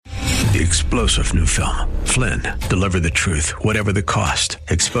The explosive new film, Flynn, deliver the truth, whatever the cost,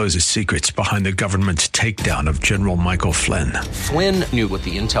 exposes secrets behind the government's takedown of General Michael Flynn. Flynn knew what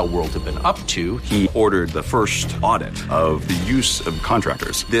the intel world had been up to. He ordered the first audit of the use of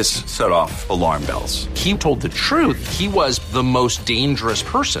contractors. This set off alarm bells. He told the truth. He was the most dangerous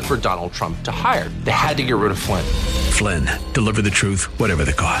person for Donald Trump to hire. They had to get rid of Flynn. Flynn, deliver the truth, whatever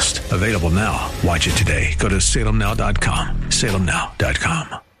the cost. Available now. Watch it today. Go to salemnow.com.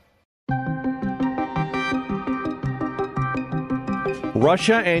 salemnow.com.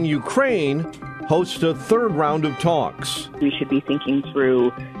 Russia and Ukraine host a third round of talks. We should be thinking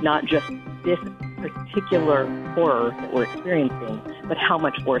through not just this particular horror that we're experiencing, but how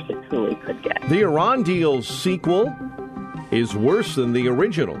much worse it truly could get. The Iran deal's sequel is worse than the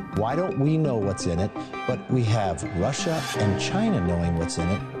original. Why don't we know what's in it, but we have Russia and China knowing what's in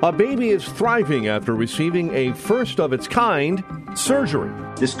it? A baby is thriving after receiving a first-of-its-kind surgery.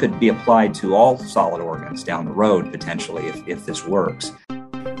 This could be applied to all solid organs down the road, potentially, if this works.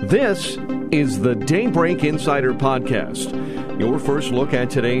 This is the Daybreak Insider Podcast, your first look at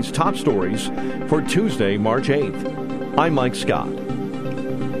today's top stories for Tuesday, March 8th. I'm Mike Scott.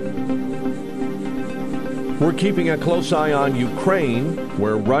 We're keeping a close eye on Ukraine,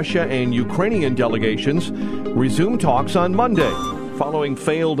 where Russia and Ukrainian delegations resume talks on Monday, following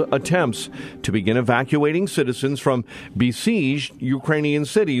failed attempts to begin evacuating citizens from besieged Ukrainian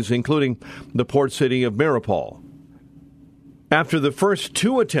cities, including the port city of Mariupol. After the first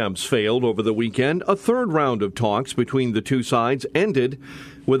two attempts failed over the weekend, a third round of talks between the two sides ended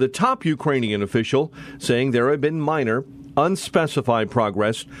with a top Ukrainian official saying there had been minor, unspecified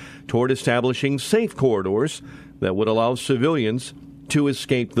progress toward establishing safe corridors that would allow civilians to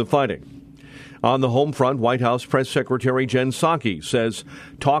escape the fighting. On the home front, White House Press Secretary Jen Psaki says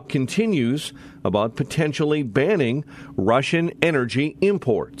talk continues about potentially banning Russian energy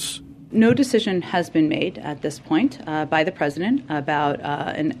imports. No decision has been made at this point by the president about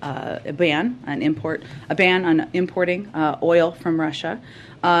a ban on importing oil from Russia.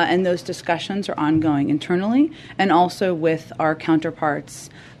 And those discussions are ongoing internally and also with our counterparts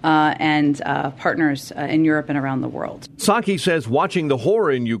and partners in Europe and around the world. Psaki says watching the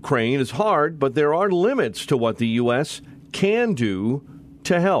horror in Ukraine is hard, but there are limits to what the U.S. can do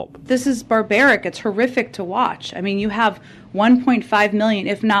to help. This is barbaric. It's horrific to watch. I mean, you have 1.5 million,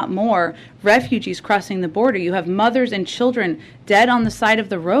 if not more, refugees crossing the border. You have mothers and children dead on the side of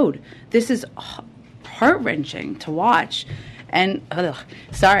the road. This is heart-wrenching to watch. And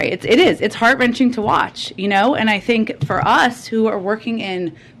it is. It's heart-wrenching to watch, you know. And I think for us who are working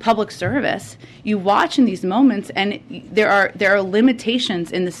in public service, you watch in these moments, and there are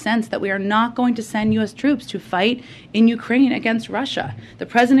limitations in the sense that we are not going to send U.S. troops to fight in Ukraine against Russia. The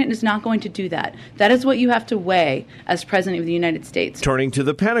president is not going to do that. That is what you have to weigh as president of the United States. Turning to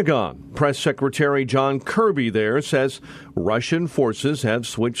the Pentagon, Press Secretary John Kirby there says Russian forces have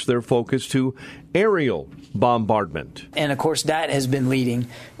switched their focus to aerial bombardment. And of course, that has been leading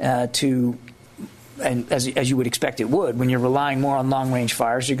to, and as you would expect it would, when you're relying more on long-range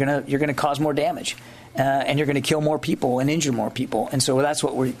fires, you're gonna cause more damage, and you're gonna kill more people and injure more people. And so that's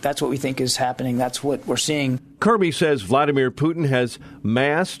what we think is happening. That's what we're seeing. Kirby says Vladimir Putin has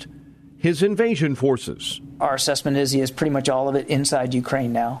massed his invasion forces. Our assessment is he has pretty much all of it inside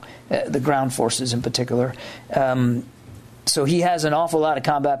Ukraine now, the ground forces in particular. So he has an awful lot of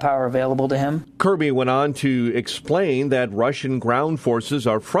combat power available to him. Kirby went on to explain that Russian ground forces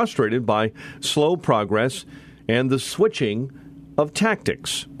are frustrated by slow progress and the switching of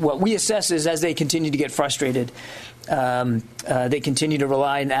tactics. What we assess is as they continue to get frustrated, they continue to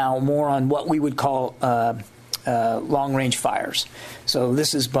rely now more on what we would call long-range fires. So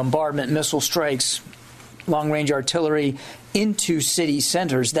this is bombardment, missile strikes, long-range artillery into city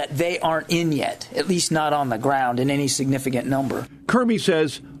centers that they aren't in yet, at least not on the ground in any significant number. Kirby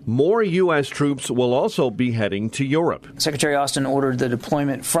says more U.S. troops will also be heading to Europe. Secretary Austin ordered the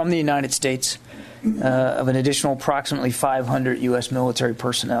deployment from the United States of an additional approximately 500 U.S. military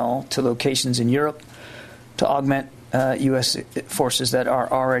personnel to locations in Europe to augment U.S. forces that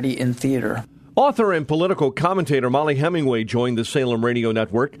are already in theater. Author and political commentator Molly Hemingway joined the Salem Radio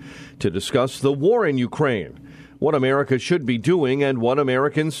Network to discuss the war in Ukraine, what America should be doing, and what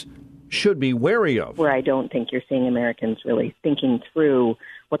Americans should be wary of. Where I don't think you're seeing Americans really thinking through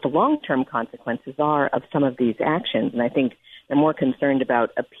what the long-term consequences are of some of these actions. And I think they're more concerned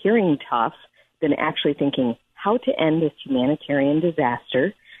about appearing tough than actually thinking how to end this humanitarian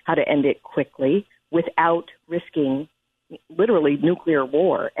disaster, how to end it quickly without risking literally nuclear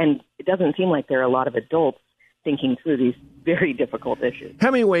war. And it doesn't seem like there are a lot of adults thinking through these very difficult issues.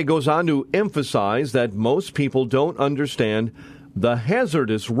 Hemingway goes on to emphasize that most people don't understand the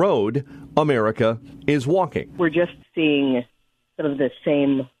hazardous road America is walking. We're just seeing some of the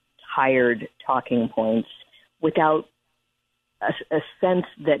same tired talking points without a sense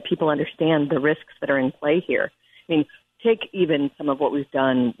that people understand the risks that are in play here. I mean, take even some of what we've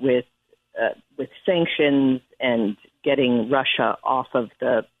done with sanctions and getting Russia off of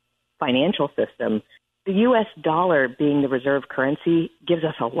the financial system. The U.S. dollar being the reserve currency gives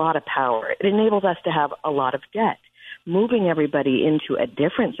us a lot of power. It enables us to have a lot of debt. Moving everybody into a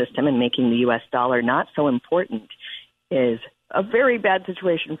different system and making the U.S. dollar not so important is a very bad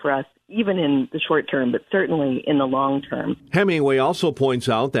situation for us, even in the short term, but certainly in the long term. Hemingway also points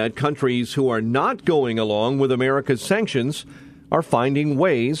out that countries who are not going along with America's sanctions are finding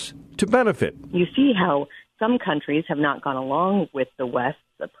ways to benefit. You see how some countries have not gone along with the West's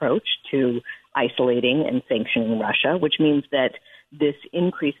approach to isolating and sanctioning Russia, which means that this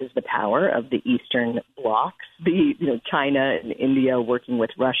increases the power of the Eastern blocs, China and India working with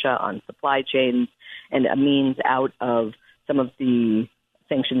Russia on supply chains, and a means out of some of the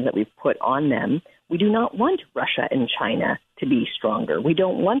sanctions that we've put on them. We do not want Russia and China to be stronger. We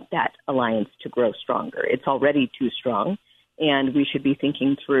don't want that alliance to grow stronger. It's already too strong, and we should be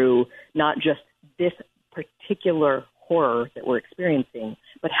thinking through not just this particular horror that we're experiencing,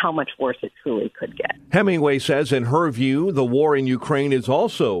 but how much worse it truly could get. Hemingway says, in her view, the war in Ukraine is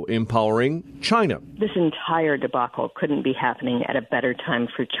also empowering China. This entire debacle couldn't be happening at a better time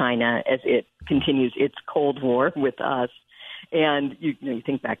for China as it continues its Cold War with us. And you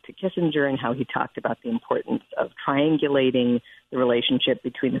think back to Kissinger and how he talked about the importance of triangulating the relationship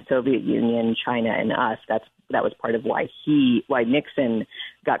between the Soviet Union, China, and us. That was part of why Nixon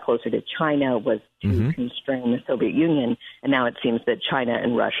got closer to China, was to constrain the Soviet Union. And now it seems that China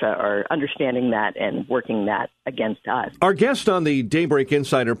and Russia are understanding that and working that against us. Our guest on the Daybreak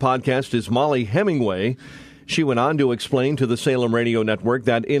Insider podcast is Mollie Hemingway. She went on to explain to the Salem Radio Network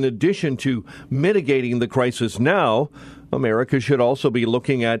that in addition to mitigating the crisis now, America should also be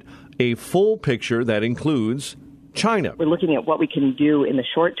looking at a full picture that includes China. We're looking at what we can do in the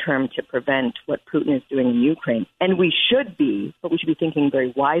short term to prevent what Putin is doing in Ukraine. And we should be, but we should be thinking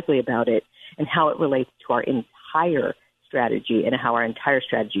very wisely about it and how it relates to our entire strategy and how our entire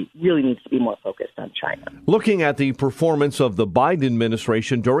strategy really needs to be more focused on China. Looking at the performance of the Biden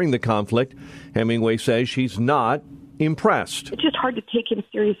administration during the conflict, Hemingway says she's not impressed. It's just hard to take him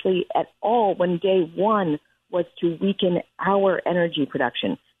seriously at all when day one was to weaken our energy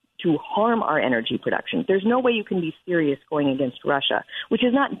production, to harm our energy production. There's no way you can be serious going against Russia, which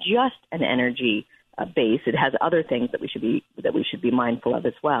is not just an energy base. It has other things that we should be mindful of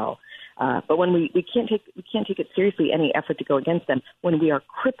as well. But when we can't take it seriously, any effort to go against them, when we are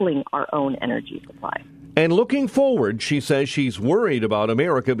crippling our own energy supply. And looking forward, she says she's worried about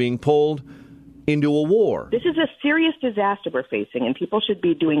America being pulled into a war. This is a serious disaster we're facing, and people should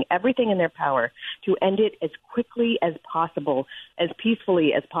be doing everything in their power to end it as quickly as possible, as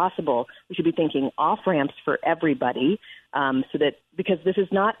peacefully as possible. We should be thinking off-ramps for everybody, because this is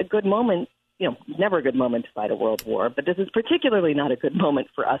not a good moment. It's never a good moment to fight a world war, but this is particularly not a good moment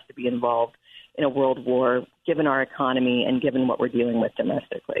for us to be involved in a world war, given our economy and given what we're dealing with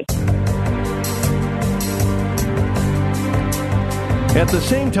domestically. At the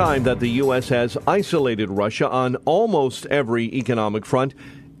same time that the U.S. has isolated Russia on almost every economic front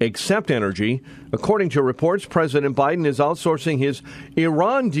except energy, according to reports, President Biden is outsourcing his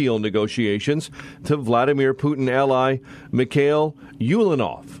Iran deal negotiations to Vladimir Putin ally Mikhail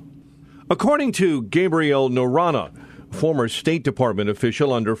Yulinov. According to Gabriel Nourana, former State Department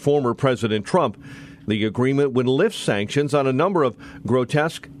official under former President Trump, the agreement would lift sanctions on a number of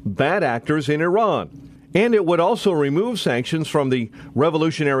grotesque bad actors in Iran. And it would also remove sanctions from the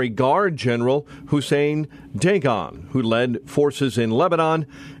Revolutionary Guard General Hussein Dagan, who led forces in Lebanon.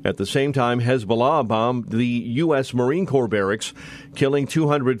 At the same time, Hezbollah bombed the U.S. Marine Corps barracks, killing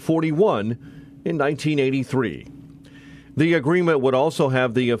 241 in 1983. The agreement would also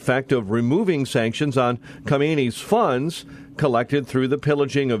have the effect of removing sanctions on Khamenei's funds collected through the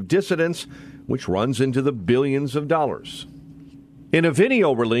pillaging of dissidents, which runs into the billions of dollars. In a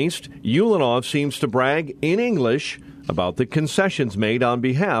video released, Yulinov seems to brag in English about the concessions made on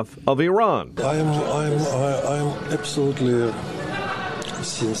behalf of Iran. I'm absolutely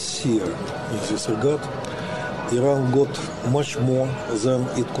sincere in this regard. Iran got much more than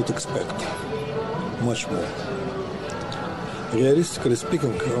it could expect. Much more. Realistically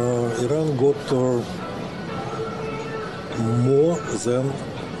speaking, Iran got more than,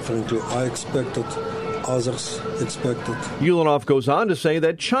 frankly, I expected. Others expected. Yulinov goes on to say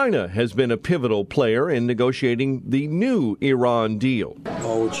that China has been a pivotal player in negotiating the new Iran deal.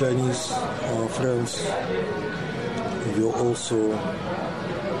 Our Chinese friends we are also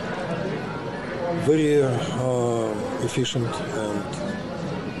very efficient and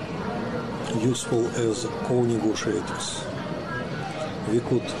useful as co-negotiators. We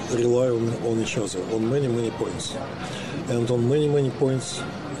could rely on each other on many points. And on many points,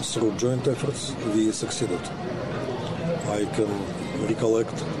 through joint efforts, we succeeded. I can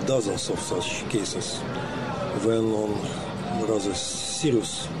recollect dozens of such cases when on rather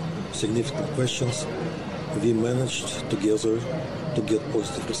serious, significant questions, we managed together to get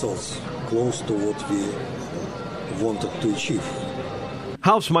positive results, close to what we wanted to achieve.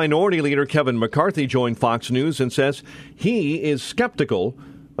 House Minority Leader Kevin McCarthy joined Fox News and says he is skeptical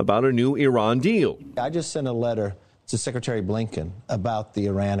about a new Iran deal. I just sent a letter to Secretary Blinken about the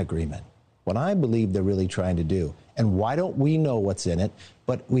Iran agreement, what I believe they're really trying to do. And why don't we know what's in it,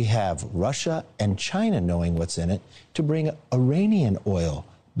 but we have Russia and China knowing what's in it to bring Iranian oil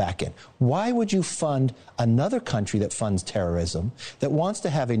back in? Why would you fund another country that funds terrorism, that wants to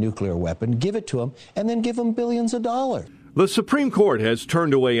have a nuclear weapon, give it to them, and then give them billions of dollars? The Supreme Court has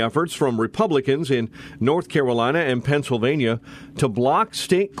turned away efforts from Republicans in North Carolina and Pennsylvania to block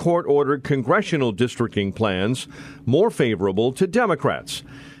state court-ordered congressional districting plans more favorable to Democrats.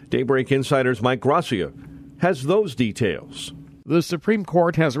 Daybreak Insider's Mike Gracia has those details. The Supreme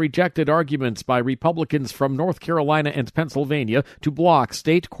Court has rejected arguments by Republicans from North Carolina and Pennsylvania to block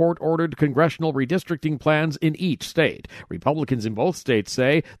state court-ordered congressional redistricting plans in each state. Republicans in both states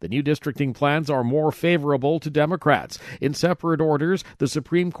say the new districting plans are more favorable to Democrats. In separate orders, the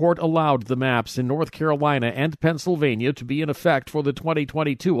Supreme Court allowed the maps in North Carolina and Pennsylvania to be in effect for the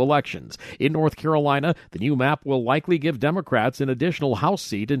 2022 elections. In North Carolina, the new map will likely give Democrats an additional House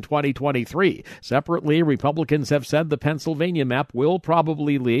seat in 2023. Separately, Republicans have said the Pennsylvania map will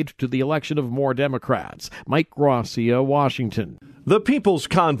probably lead to the election of more Democrats. Mike Gracia, Washington. The People's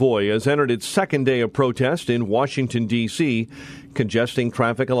Convoy has entered its second day of protest in Washington, D.C., congesting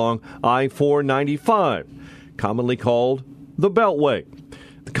traffic along I-495, commonly called the Beltway.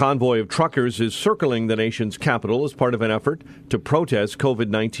 The convoy of truckers is circling the nation's capital as part of an effort to protest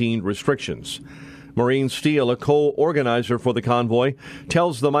COVID-19 restrictions. Maureen Steele, a co-organizer for the convoy,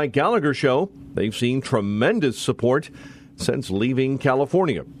 tells the Mike Gallagher Show they've seen tremendous support since leaving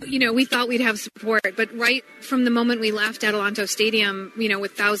California. You know, we thought we'd have support, but right from the moment we left Adelanto Stadium, you know,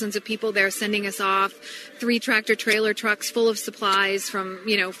 with thousands of people there sending us off, 3 tractor-trailer trucks full of supplies from,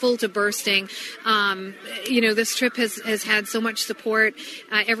 you know, full to bursting. This trip has had so much support.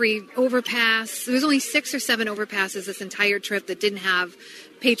 Every overpass, there was only 6 or 7 overpasses this entire trip that didn't have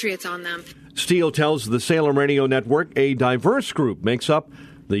Patriots on them. Steele tells the Salem Radio Network a diverse group makes up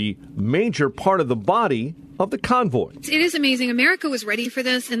the major part of the body of the convoy. It is amazing. America was ready for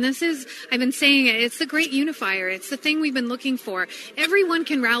this, and this is, I've been saying it, it's the great unifier. It's the thing we've been looking for. Everyone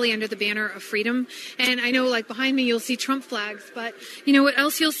can rally under the banner of freedom, and I know, like, behind me you'll see Trump flags, but you know what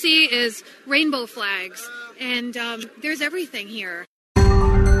else you'll see is rainbow flags, and there's everything here.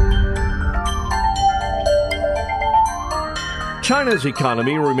 China's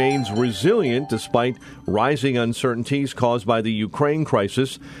economy remains resilient despite rising uncertainties caused by the Ukraine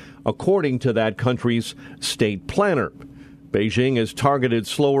crisis, according to that country's state planner. Beijing has targeted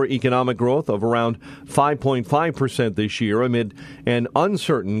slower economic growth of around 5.5% this year amid an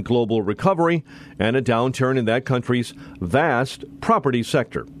uncertain global recovery and a downturn in that country's vast property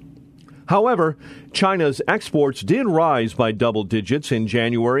sector. However, China's exports did rise by double digits in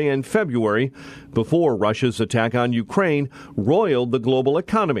January and February before Russia's attack on Ukraine roiled the global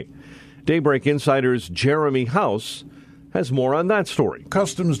economy. Daybreak Insider's Jeremy House has more on that story.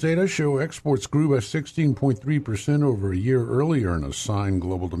 Customs data show exports grew by 16.3% over a year earlier, and a sign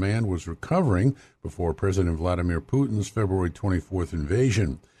global demand was recovering before President Vladimir Putin's February 24th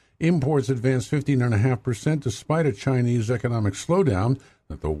invasion. Imports advanced 15.5% despite a Chinese economic slowdown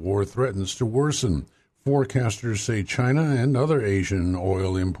that the war threatens to worsen. Forecasters say China and other Asian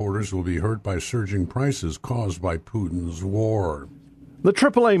oil importers will be hurt by surging prices caused by Putin's war. The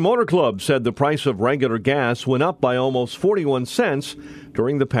AAA Motor Club said the price of regular gas went up by almost 41 cents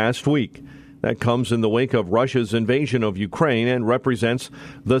during the past week. That comes in the wake of Russia's invasion of Ukraine and represents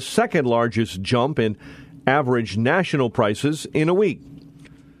the second largest jump in average national prices in a week.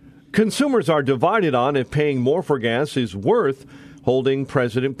 Consumers are divided on if paying more for gas is worth holding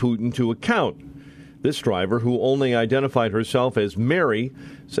President Putin to account. This driver, who only identified herself as Mary,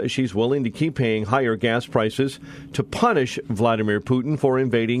 says she's willing to keep paying higher gas prices to punish Vladimir Putin for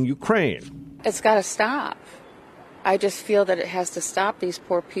invading Ukraine. It's got to stop. I just feel that it has to stop. These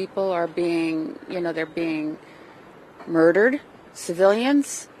poor people are being, they're being murdered,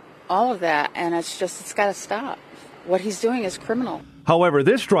 civilians, all of that, and it's got to stop. What he's doing is criminal. However,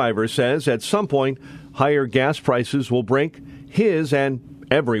 this driver says at some point higher gas prices will break his and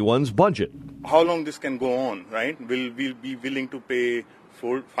everyone's budget. How long this can go on, right? Will we be willing to pay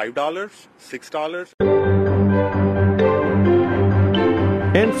 $5, $6?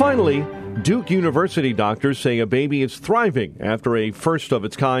 And finally, Duke University doctors say a baby is thriving after a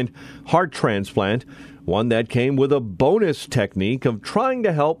first-of-its-kind heart transplant, one that came with a bonus technique of trying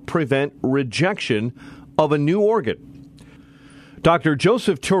to help prevent rejection of a new organ. Dr.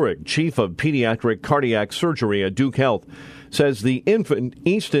 Joseph Turek, chief of pediatric cardiac surgery at Duke Health, says the infant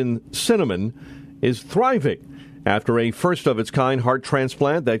Easton Cinnamon is thriving after a first-of-its-kind heart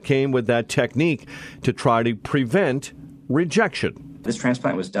transplant that came with that technique to try to prevent rejection. This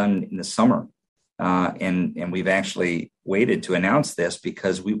transplant was done in the summer, and we've actually waited to announce this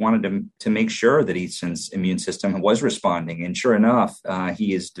because we wanted to make sure that Easton's immune system was responding. And sure enough,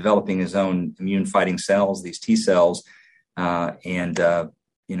 he is developing his own immune-fighting cells, these T cells, and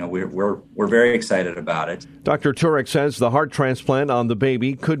we're very excited about it. Dr. Turek says the heart transplant on the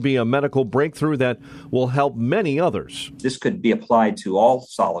baby could be a medical breakthrough that will help many others. This could be applied to all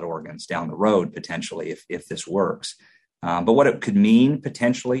solid organs down the road, potentially, if this works. But what it could mean,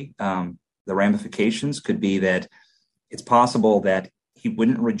 potentially, the ramifications could be that it's possible that he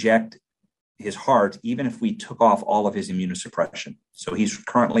wouldn't reject his heart even if we took off all of his immunosuppression. So he's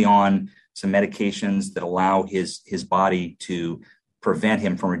currently on some medications that allow his body to prevent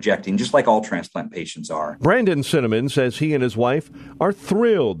him from rejecting, just like all transplant patients are. Brandon Cinnamon says he and his wife are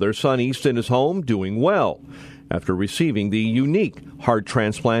thrilled their son Easton is home doing well after receiving the unique heart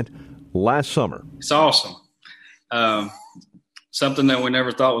transplant last summer. It's awesome. Something that we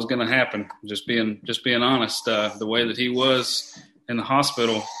never thought was going to happen. Just being honest, the way that he was in the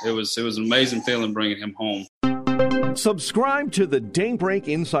hospital, it was an amazing feeling bringing him home. Subscribe to the Daybreak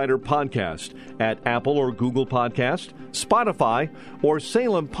Insider podcast at Apple or Google Podcast, Spotify, or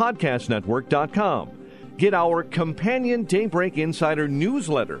SalemPodcastNetwork.com. Get our companion Daybreak Insider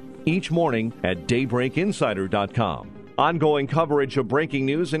newsletter each morning at DaybreakInsider.com. Ongoing coverage of breaking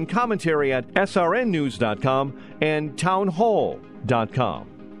news and commentary at srnnews.com and townhall.com.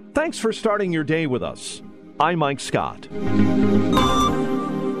 Thanks for starting your day with us. I'm Mike Scott.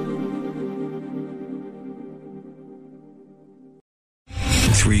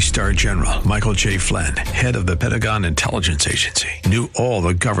 Three-star General Michael J. Flynn, head of the Pentagon Intelligence Agency, knew all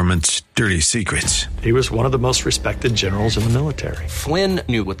the government's dirty secrets. He was one of the most respected generals in the military. Flynn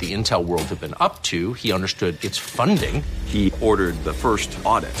knew what the intel world had been up to. He understood its funding. He ordered the first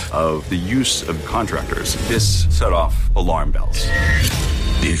audit of the use of contractors. This set off alarm bells.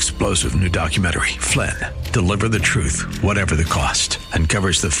 The explosive new documentary, Flynn, Deliver the Truth, Whatever the Cost,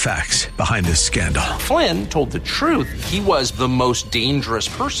 uncovers the facts behind this scandal. Flynn told the truth. He was the most dangerous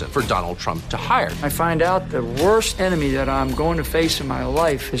person for Donald Trump to hire. I find out the worst enemy that I'm going to face in my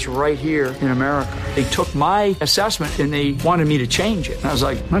life is right here in America. They took my assessment and they wanted me to change it. And I was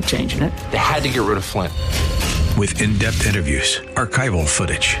like, I'm not changing it. They had to get rid of Flynn. With in-depth interviews, archival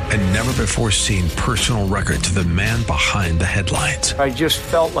footage, and never-before-seen personal records of the man behind the headlines. I just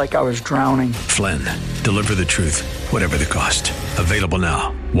felt like I was drowning. Flynn, Deliver the Truth, Whatever the Cost. Available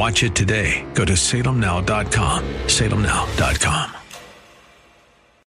now. Watch it today. Go to salemnow.com. salemnow.com.